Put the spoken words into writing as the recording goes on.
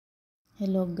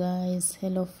Hello guys,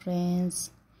 hello friends.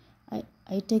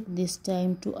 I take this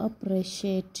time to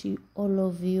appreciate all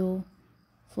of you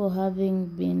for having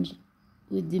been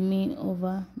with me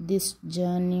over this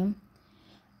journey.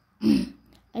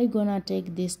 I gonna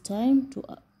take this time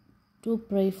to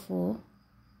pray for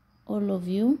all of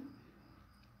you.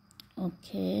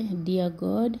 Okay, dear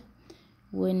God,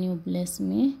 when you bless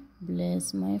me,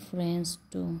 bless my friends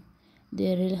too.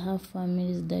 They really have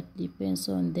families that depends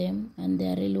on them, and they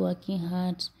are really working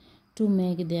hard to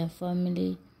make their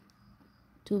family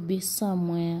to be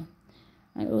somewhere.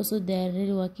 And also they are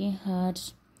really working hard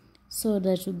so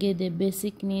that to get the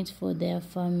basic needs for their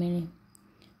family.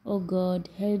 Oh God,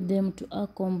 help them to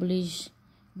accomplish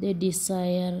the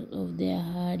desire of their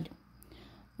heart.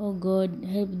 Oh God,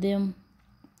 help them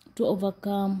to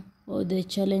overcome all the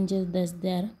challenges that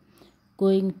they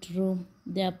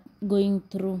are going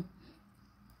through.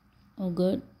 Oh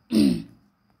God,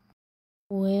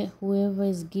 whoever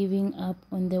is giving up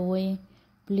on the way,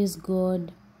 please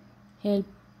God, help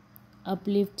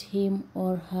uplift him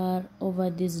or her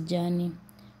over this journey.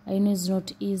 I know it's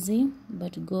not easy,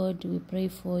 but God, we pray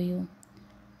for you.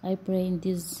 I pray in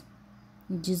Jesus'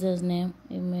 name,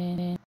 amen.